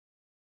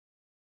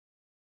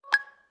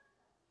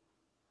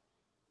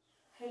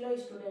Hello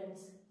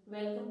students,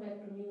 welcome back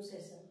to new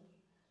session.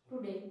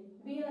 Today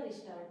we are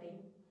starting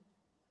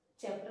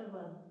chapter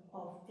 1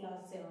 of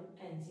class 7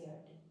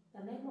 NCERT.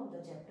 The name of the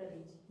chapter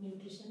is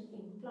Nutrition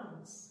in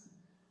Plants.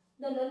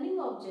 The learning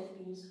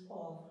objectives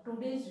of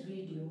today's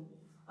video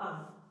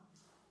are: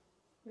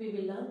 we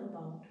will learn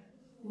about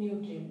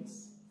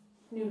nutrients,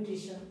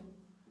 nutrition,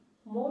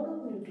 mode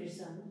of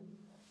nutrition,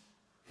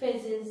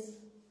 phases,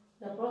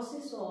 the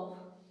process of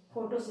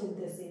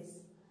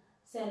photosynthesis,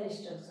 cell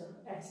structure,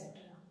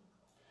 etc.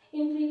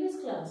 In previous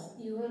class,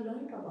 you have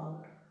learnt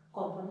about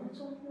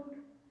components of food.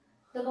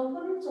 The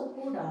components of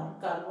food are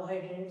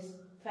carbohydrates,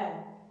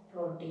 fat,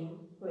 protein,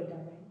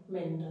 vitamin,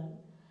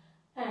 mineral,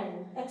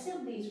 and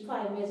except these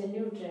 5 major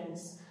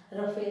nutrients,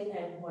 roughage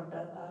and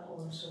water are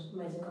also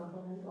major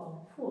components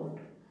of food.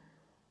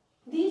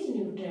 These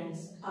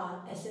nutrients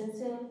are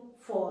essential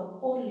for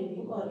all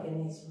living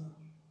organisms.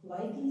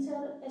 Why these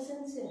are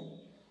essential?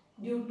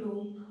 Due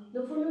to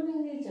the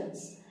following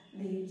reasons.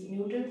 These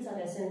nutrients are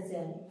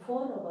essential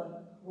for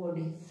our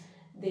body.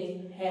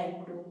 They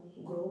help to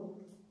grow.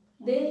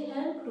 They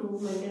help to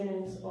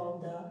maintenance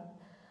of the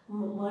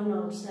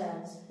worn-out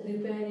cells,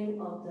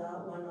 repairing of the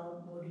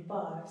worn-out body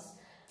parts,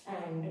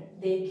 and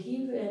they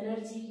give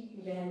energy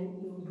when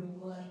you do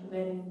work,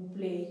 when you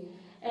play,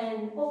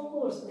 and of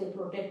course they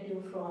protect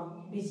you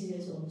from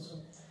diseases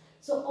also.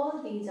 So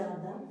all these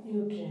are the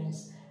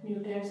nutrients.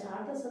 Nutrients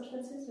are the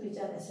substances which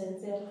are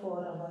essential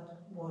for our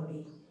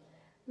body.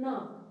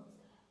 Now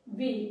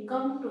we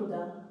come to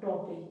the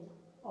topic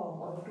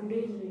of our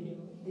today's video.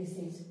 This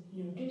is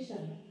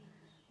nutrition.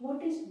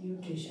 What is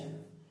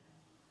nutrition?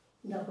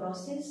 The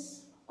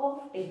process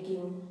of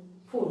taking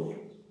food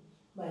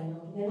by an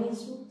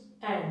organism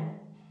and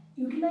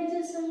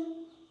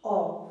utilization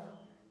of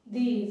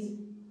these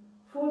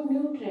food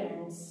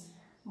nutrients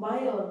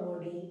by our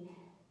body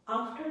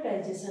after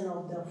digestion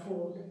of the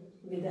food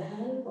with the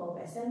help of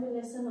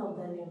assimilation of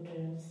the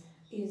nutrients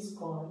is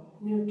called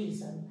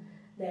nutrition.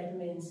 That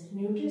means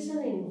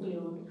nutrition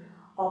include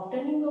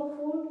obtaining of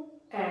food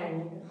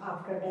and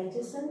after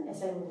digestion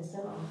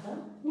assimilation of the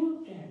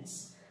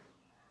nutrients.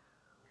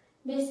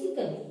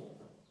 Basically,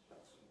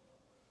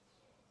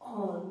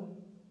 on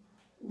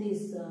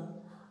this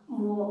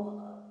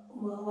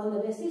on the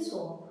basis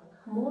of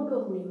mode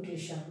of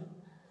nutrition,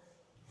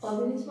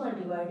 organisms are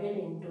divided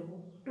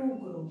into two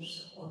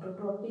groups: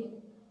 autotrophic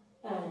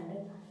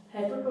and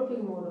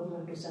heterotrophic mode of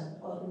nutrition.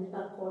 Organisms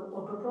are called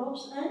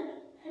autotrophs and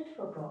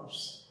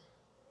heterotrophs.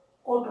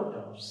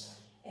 Autotrophs,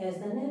 as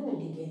the name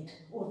indicates,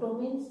 auto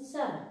means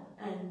cell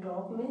and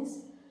troph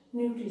means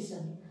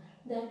nutrition.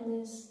 That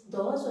means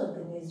those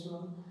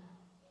organisms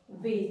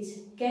which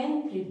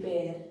can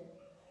prepare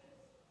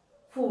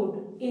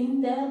food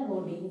in their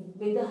body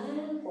with the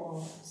help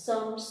of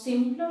some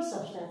simpler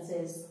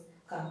substances,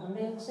 carbon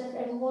dioxide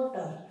and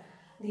water.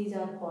 These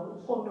are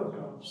called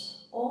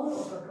autotrophs. All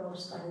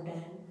autotrophs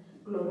contain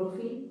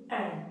chlorophyll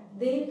and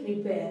they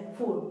prepare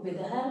food with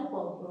the help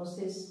of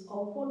process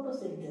of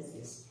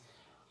photosynthesis.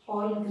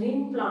 All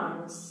green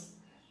plants,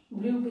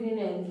 blue-green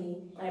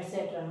algae,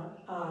 etc.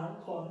 are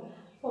called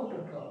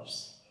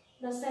autotrophs.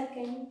 The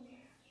second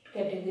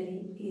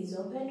category is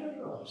of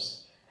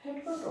heterotrophs.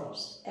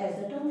 Heterotrophs, as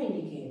the term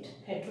indicates,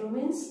 hetero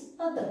means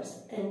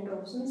others and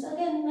troph means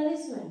again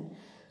nourishment.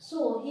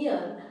 So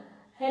here,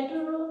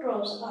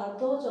 heterotrophs are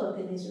those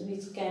organisms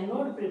which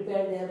cannot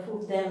prepare their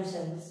food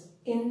themselves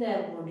in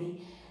their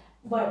body,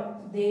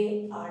 but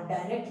they are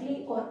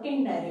directly or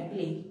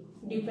indirectly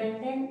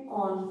dependent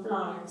on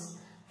plants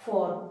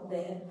for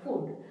their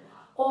food.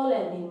 All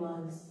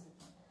animals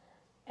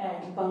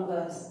and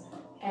fungus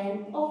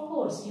and of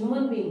course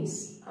human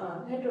beings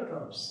are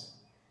heterotrophs.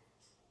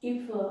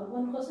 If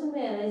one question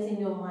may arise in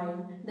your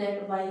mind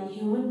that why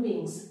human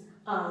beings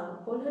are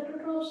called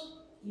heterotrophs,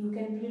 you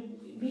can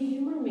be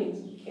human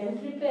beings, we can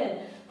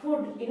prepare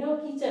food in our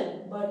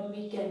kitchen, but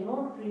we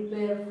cannot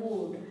prepare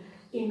food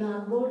in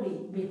our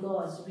body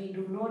because we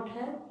do not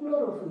have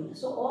chlorophyll.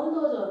 So all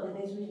those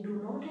organisms which do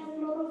not have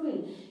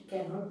chlorophyll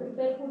cannot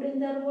prepare food in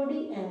their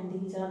body, and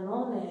these are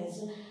known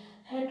as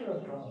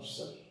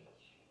heterotrophs.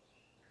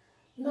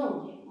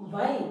 Now,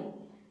 why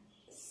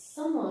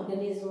some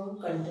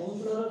organisms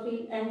contain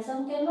chlorophyll and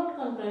some cannot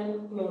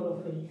contain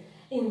chlorophyll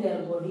in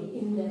their body,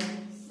 in their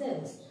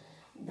cells?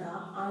 The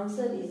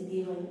answer is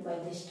given by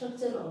the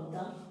structure of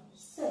the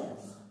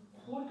cells.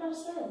 What are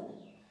cells?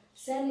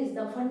 Cell is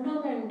the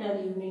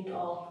fundamental unit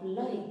of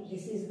life.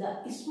 This is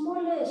the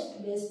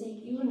smallest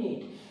basic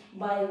unit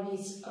by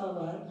which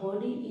our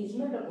body is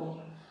made up of.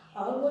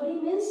 Our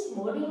body means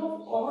body of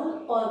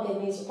all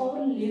organisms,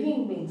 all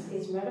living beings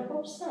is made up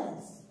of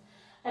cells.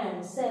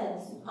 And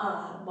cells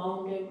are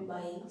bounded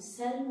by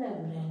cell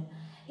membrane.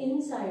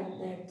 Inside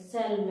that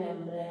cell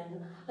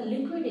membrane, a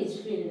liquid is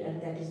filled and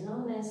that is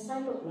known as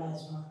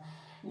cytoplasm.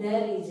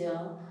 There is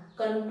a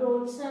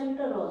control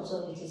center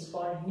also which is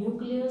called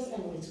nucleus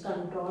and which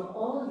control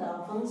all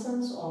the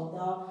functions of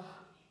the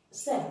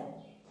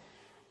cell.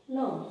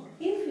 Now,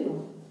 if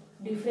you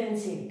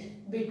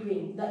differentiate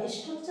between the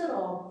structure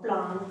of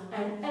plant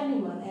and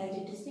animal as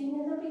it is seen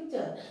in the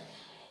picture,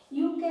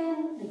 you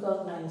can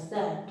recognize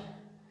that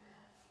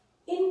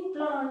in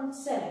plant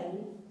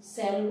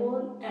cell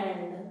wall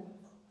and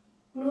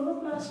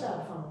chloroplast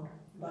are found,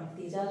 but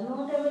these are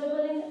not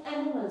available in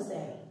animal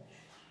cell.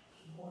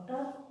 What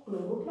are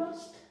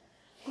chloroplast?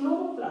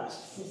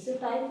 Chloroplast is a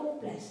type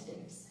of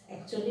plastids.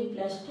 Actually,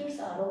 plastids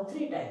are of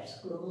three types: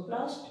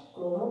 chloroplast,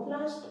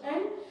 chromoplast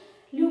and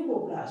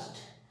leucoplast.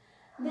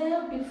 They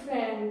have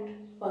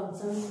different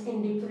functions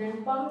in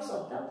different parts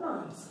of the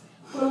plants.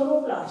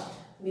 Chloroplast,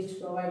 which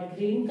provide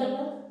green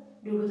color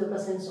due to the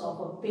presence of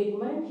a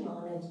pigment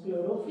known as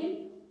chlorophyll.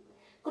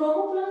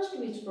 Chromoplast,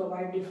 which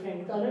provide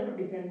different color to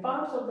different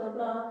parts of the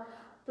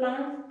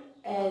plant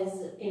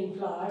as in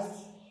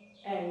flowers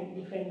and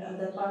different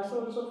other parts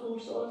also,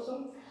 fruits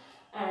also.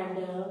 And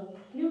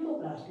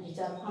leucoplast, which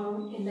are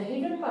found in the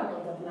hidden part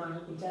of the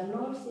plant, which are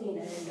not seen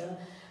and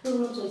do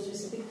not show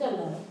specific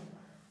color.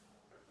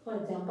 For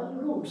example,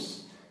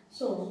 roots.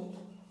 So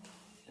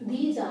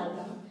these are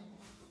the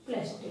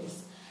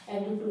plastids,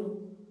 and due to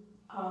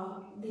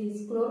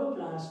these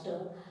chloroplast,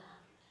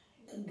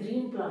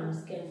 green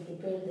plants can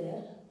prepare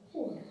their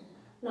food.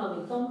 Now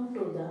we come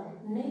to the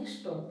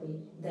next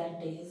topic,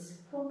 that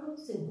is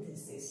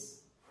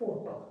photosynthesis.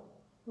 Photo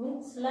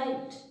means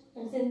light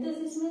and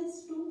synthesis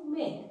means to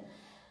make.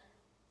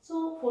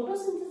 So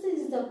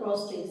photosynthesis is the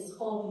process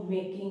of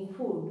making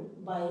food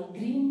by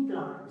green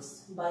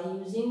plants by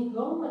using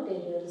raw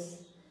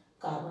materials,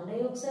 carbon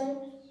dioxide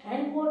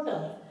and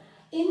water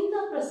in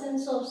the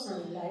presence of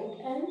sunlight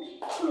and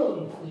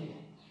chlorophyll.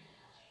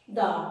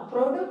 The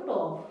product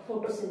of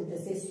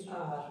photosynthesis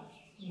are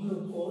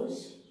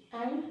glucose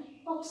and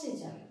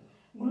oxygen.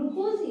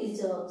 Glucose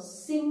is a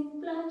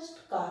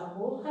simplest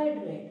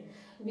carbohydrate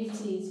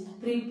which is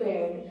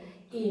prepared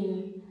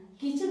in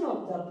kitchen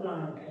of the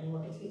plant. And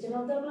what is kitchen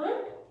of the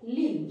plant?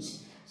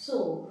 Leaves.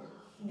 So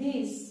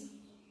this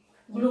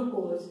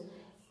glucose,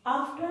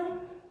 after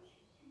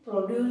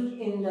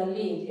produced in the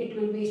leaves, it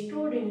will be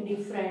stored in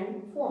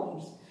different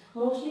forms.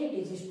 Mostly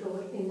it is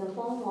stored in the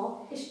form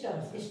of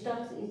starch.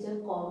 Starch is a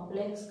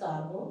complex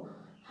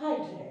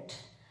carbohydrate.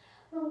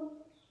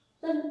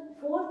 Then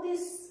for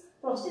this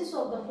process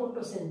of the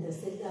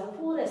photosynthesis, there are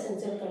four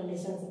essential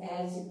conditions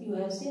as you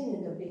have seen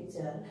in the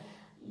picture.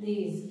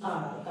 These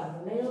are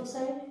carbon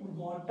dioxide,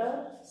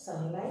 water,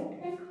 sunlight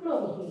and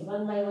chlorophyll.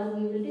 One by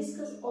one we will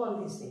discuss all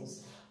these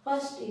things.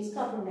 First is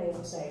carbon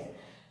dioxide.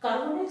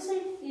 Carbon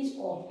dioxide is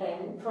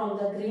obtained from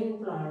the green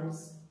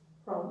plants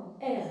from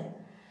air.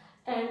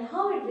 And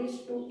how it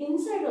reaches to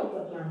inside of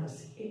the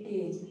plants?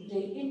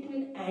 It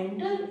will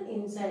enter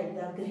inside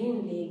the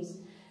green leaves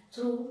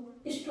through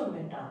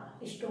stomata.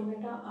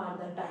 Stomata are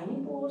the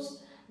tiny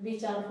pores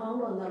which are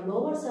found on the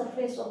lower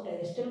surface of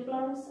terrestrial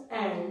plants,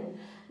 and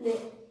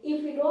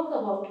if we talk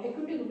about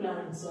aquatic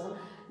plants,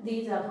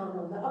 these are found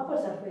on the upper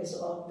surface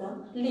of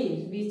the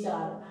leaves which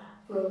are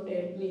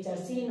floated, which are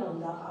seen on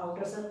the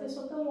outer surface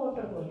of the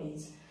water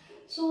bodies.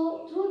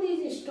 So through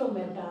these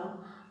stomata,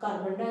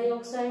 carbon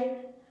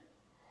dioxide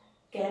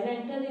can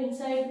enter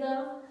inside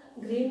the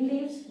green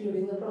leaves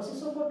during the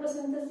process of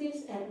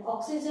photosynthesis, and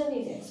oxygen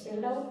is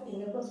expelled out in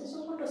the process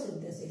of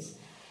photosynthesis.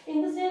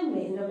 In the same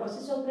way, in the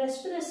process of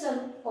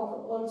respiration,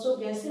 also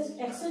gases,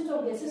 exchange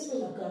of gases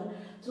will occur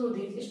through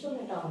these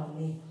stomata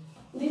only.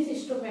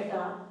 These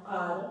stomata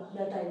are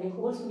the tiny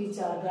pores which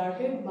are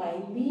guarded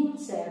by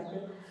bean-shaped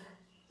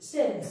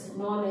cells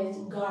known as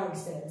guard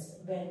cells.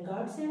 When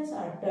guard cells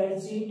are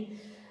turgid,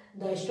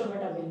 the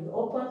stomata will be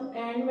open,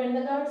 and when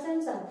the guard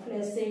cells are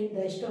flaccid,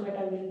 the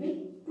stomata will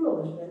be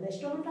closed. When the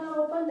stomata are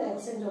open, the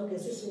exchange of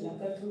gases will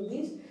occur through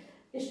these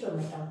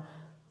stomata.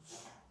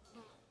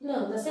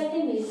 Now, the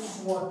second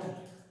is water.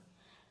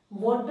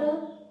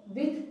 Water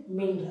with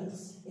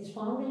minerals is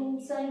found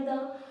inside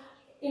the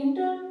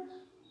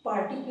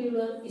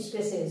interparticular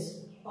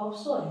spaces of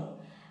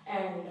soil,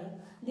 and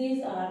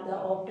these are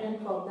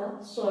obtained from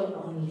the soil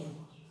only.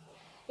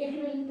 It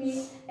will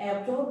be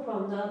absorbed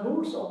from the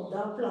roots of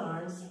the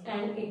plants,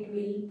 and it will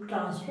be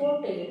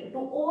transported to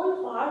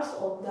all parts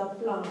of the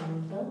plant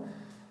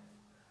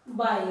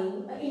by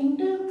an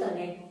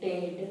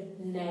interconnected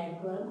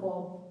network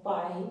of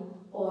pipe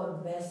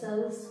or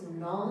vessels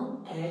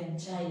known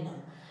as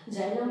xylem.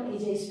 Xylem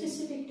is a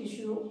specific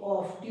tissue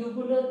of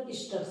tubular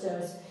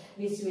structures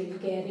which will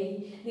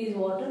carry this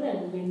water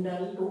and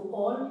mineral to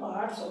all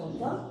parts of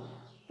the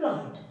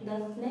plant. The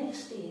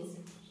next is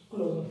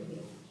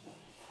chlorophyll.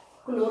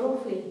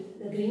 Chlorophyll,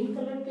 the green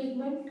colored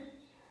pigment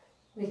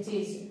which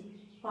is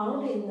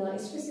found in the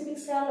specific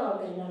cell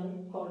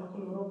organelle called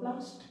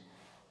chloroplast,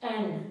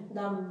 and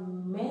the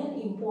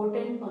main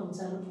important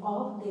function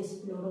of this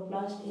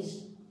chloroplast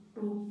is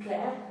to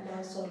trap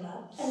the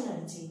solar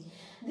energy.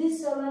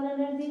 This solar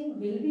energy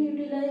will be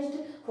utilized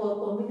for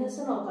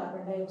combination of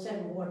carbon dioxide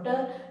and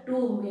water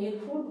to make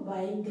food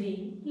by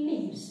green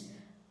leaves.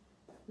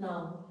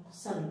 Now,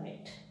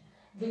 sunlight.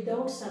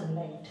 Without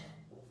sunlight,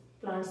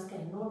 plants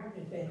cannot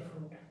prepare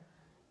food,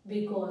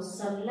 because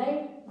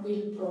sunlight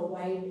will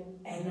provide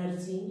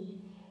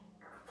energy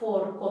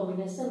for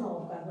combination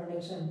of carbon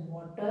dioxide and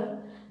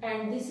water,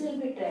 and this will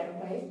be trapped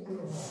by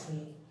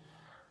chlorophyll.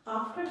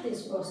 After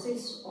this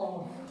process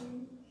of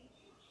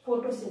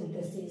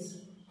photosynthesis,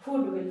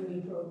 food will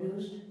be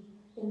produced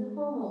in the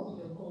form of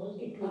glucose.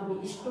 It will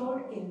be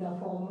stored in the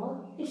form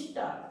of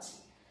starch.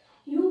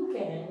 You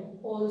can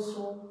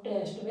also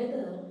test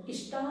whether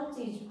starch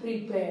is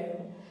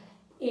prepared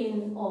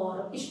in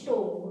or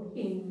stored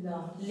in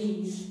the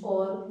leaves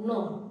or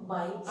not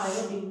by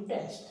iodine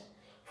test.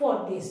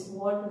 For this,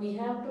 what we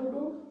have to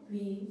do?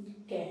 We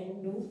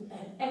can do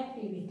an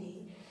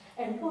activity,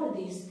 and for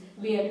this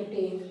we have to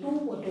take 2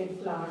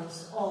 potted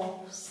plants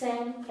of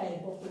same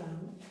type of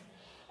plant,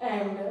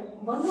 and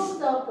one of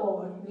the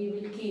pot we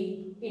will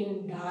keep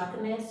in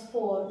darkness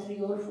for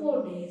 3 or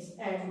 4 days,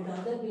 and the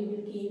other we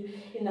will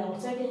keep in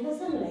outside in the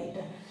sunlight.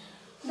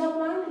 The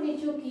plant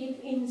which you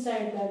keep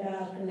inside the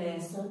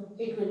darkness,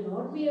 it will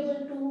not be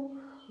able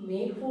to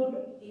make food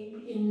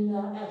in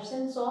the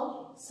absence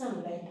of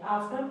sunlight.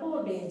 After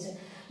 4 days,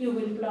 you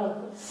will pluck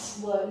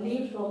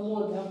leaves from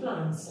both the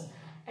plants,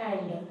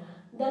 and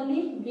the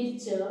leaf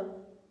which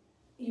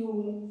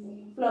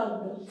you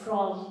plucked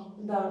from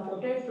the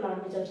potted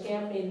plant which are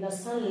kept in the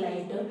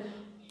sunlight,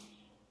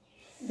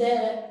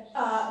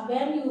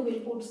 when you will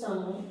put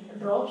some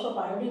drops of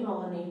iodine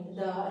on it,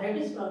 the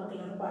reddish brown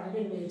color of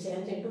iodine will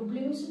change into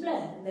bluish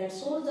black. That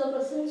shows the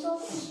presence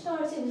of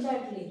starch in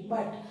that leaf.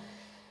 But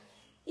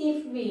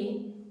if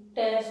we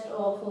test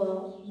of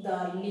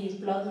the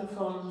leaf plucked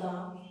from the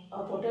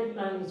potted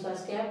plant which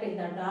was kept in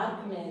the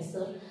darkness,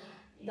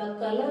 the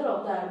color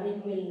of the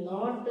iodine will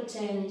not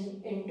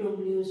change into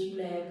bluish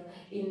black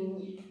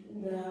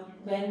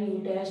when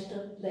you test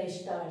the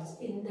starch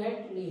in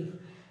that leaf.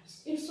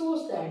 It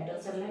shows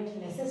that sunlight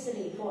is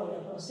necessary for the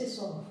process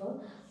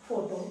of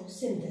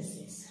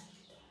photosynthesis.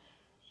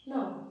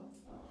 Now,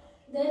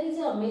 there is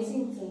an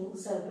amazing thing,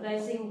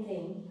 surprising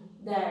thing,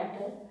 that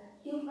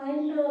you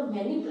find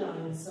many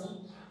plants,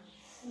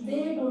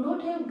 they do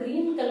not have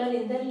green color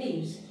in their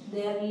leaves.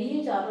 Their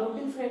leaves are of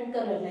different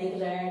color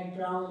like red,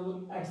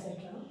 brown,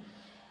 etc.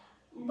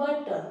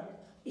 But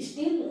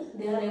still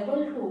they are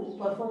able to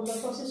perform the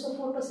process of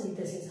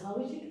photosynthesis. How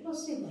is it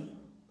possible?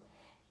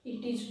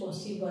 It is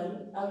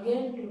possible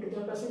again due to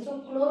the presence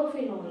of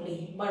chlorophyll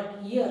only. But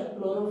here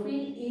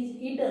chlorophyll is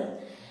hidden.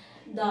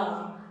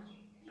 The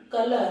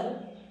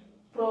color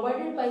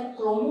provided by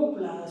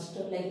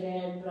chromoplast like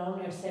red,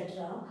 brown,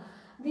 etc.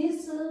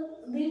 This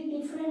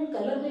different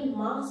color will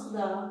mask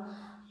the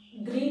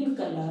green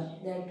color,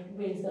 that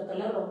means the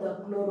color of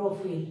the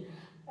chlorophyll,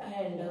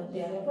 and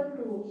they are able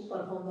to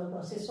perform the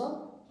process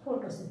of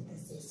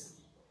photosynthesis.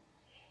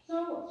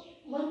 Now,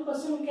 one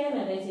question can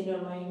arise in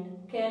your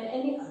mind, can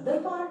any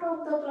other part of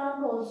the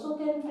plant also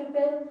can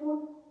prepare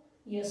food?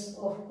 Yes,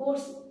 of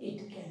course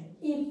it can,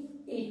 if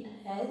it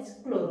has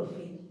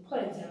chlorophyll. For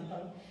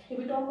example, if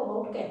we talk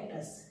about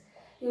cactus,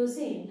 you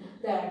see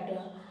that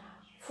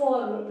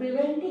for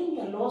preventing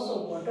the loss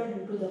of water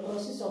due to the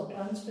process of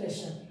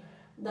transpiration,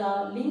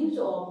 the leaves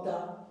of the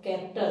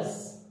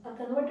cactus are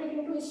converted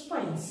into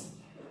spines.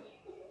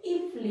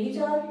 If leaves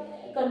are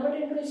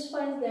converted into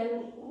spines,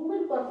 then who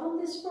will perform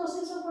this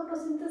process of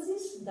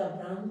photosynthesis?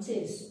 The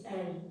branches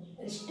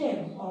and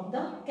stem of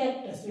the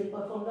cactus will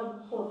perform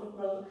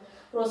the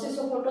process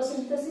of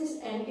photosynthesis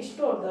and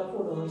store the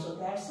food also.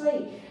 That's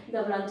why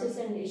the branches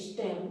and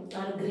stem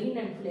are green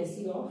and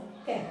fleshy of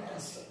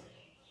cactus.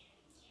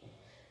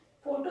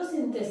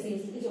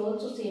 Photosynthesis is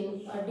also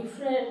seen a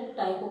different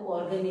type of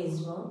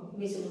organism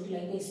which looks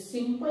like a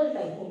simple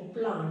type of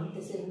plant.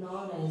 This is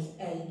known as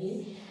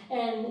algae,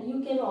 and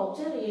you can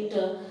observe it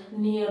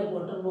near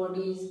water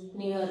bodies,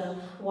 near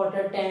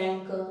water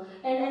tank,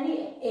 and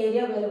any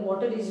area where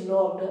water is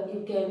locked.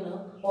 You can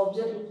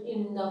observe it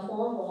in the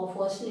form of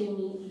a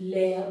slimy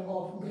layer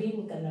of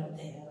green color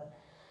there.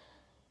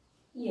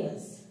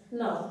 Yes,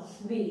 now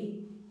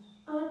we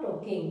are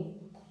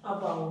talking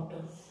about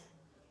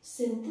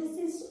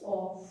synthesis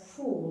of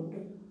food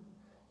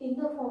in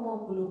the form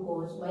of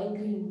glucose by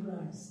green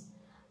plants.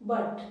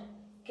 But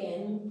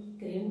can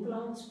green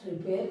plants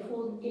prepare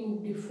food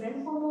in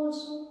different form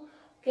also?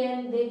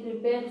 Can they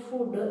prepare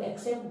food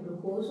except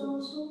glucose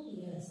also?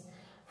 Yes.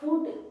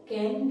 Food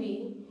can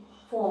be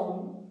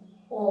formed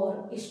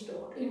or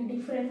stored in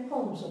different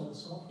forms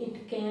also.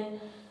 It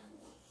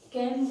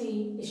can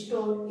be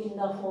stored in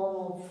the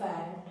form of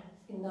fat,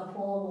 in the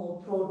form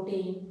of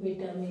protein,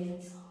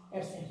 vitamins,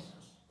 etc.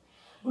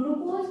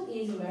 Glucose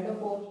is made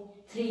up of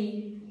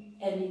 3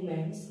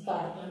 elements: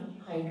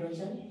 carbon,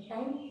 hydrogen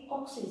and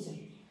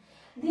oxygen.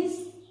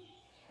 This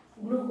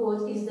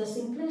glucose is the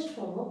simplest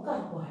form of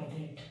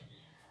carbohydrate.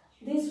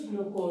 This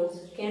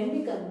glucose can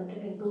be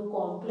converted into a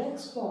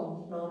complex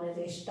form known as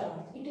a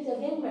starch. It is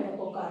again made up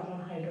of carbon,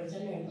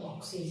 hydrogen and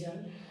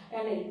oxygen,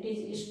 and it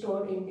is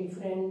stored in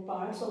different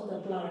parts of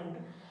the plant.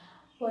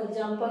 For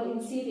example,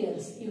 in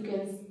cereals, you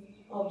can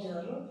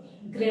observe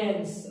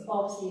grains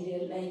of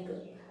cereal like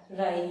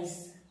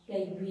rice,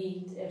 like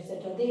wheat,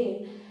 etc.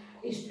 They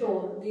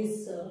store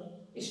this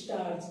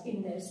starch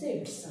in their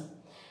seeds.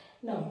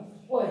 Now,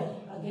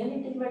 oil, again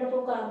it is made up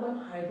of carbon,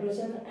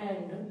 hydrogen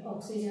and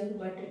oxygen,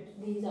 but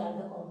these are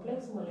the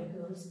complex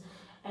molecules,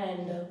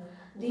 and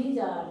these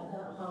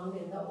are found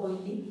in the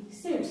oily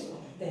seeds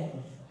there.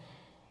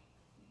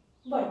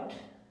 But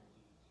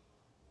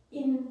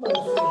in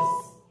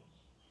pulses,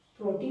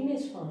 protein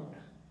is found.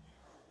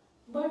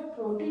 But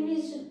protein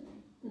is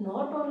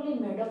not only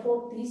made up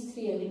of these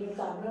three elements,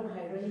 carbon,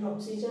 hydrogen,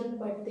 oxygen,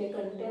 but they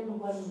contain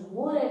one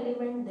more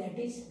element, that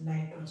is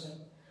nitrogen.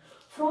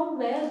 From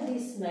where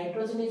this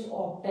nitrogen is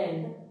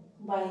obtained?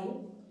 By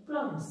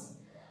plants.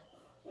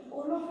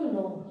 All of you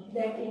know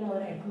that in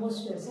our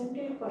atmosphere,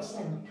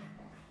 78%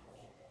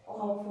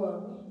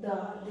 of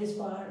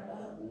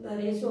the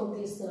ratio of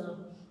this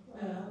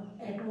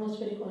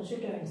atmospheric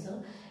constituents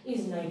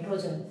is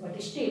nitrogen,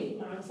 but still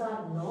plants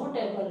are not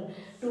able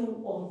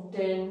to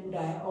obtain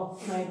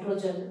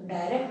nitrogen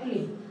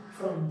directly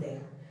from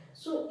there.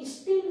 So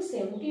still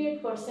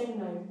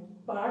 78%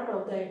 part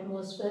of the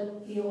atmosphere,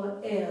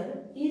 your air,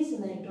 is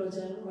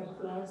nitrogen, but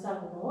plants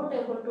are not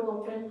able to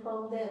obtain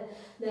from there.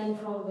 Then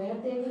from where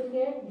they will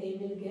get? They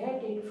will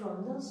get it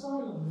from the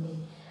soil only.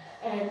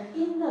 And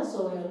in the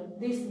soil,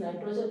 this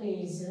nitrogen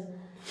is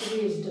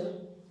raised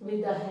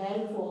with the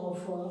help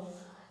of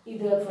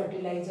either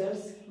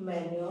fertilizers,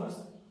 manures,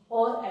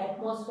 or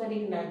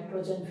atmospheric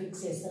nitrogen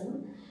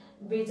fixation,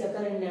 which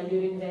occur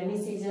during rainy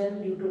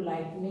season due to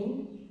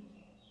lightning.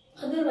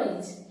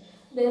 Otherwise,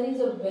 there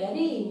is a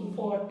very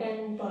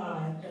important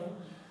part,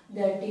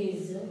 that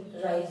is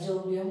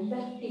rhizobium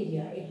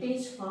bacteria. It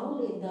is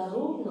found in the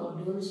root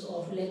nodules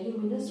of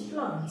leguminous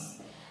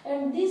plants.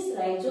 And this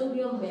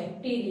rhizobium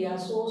bacteria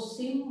shows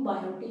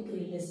symbiotic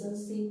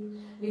relationship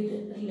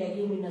with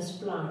leguminous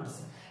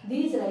plants.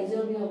 These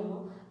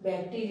rhizobium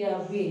bacteria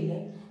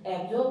will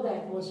absorb the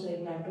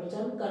atmospheric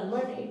nitrogen,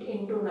 convert it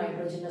into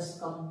nitrogenous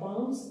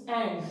compounds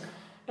and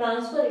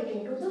transfer it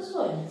into the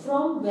soil.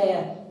 From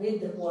where?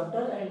 With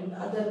water and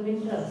other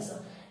minerals.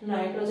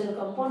 Nitrogen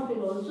compound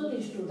will also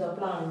reach to the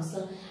plants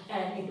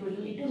and it will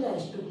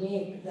utilize to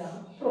make the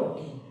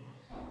protein.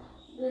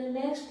 The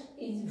next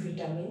is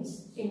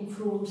vitamins. In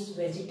fruits,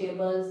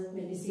 vegetables,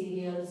 many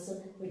cereals,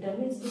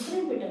 vitamins,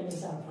 different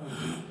vitamins are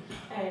found.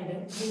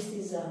 And this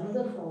is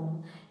another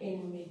form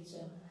in which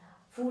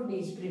food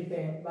is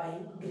prepared by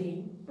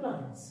green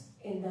plants.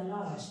 In the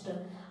last,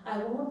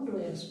 I want to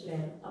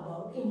explain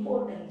about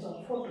importance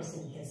of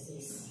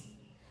photosynthesis.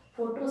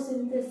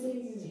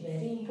 Photosynthesis is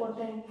very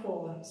important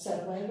for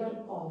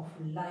survival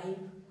of life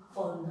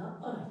on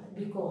the earth,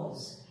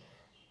 because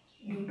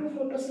due to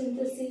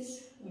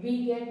photosynthesis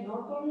we get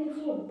not only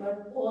food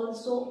but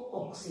also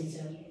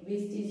oxygen,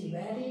 which is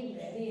very,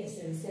 very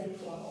essential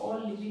for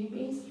all living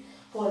beings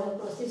for the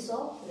process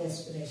of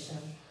respiration.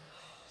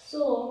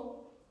 So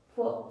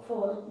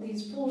for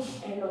these food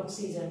and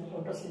oxygen,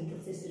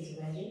 photosynthesis is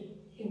very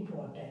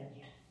important.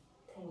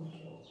 Thank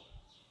you.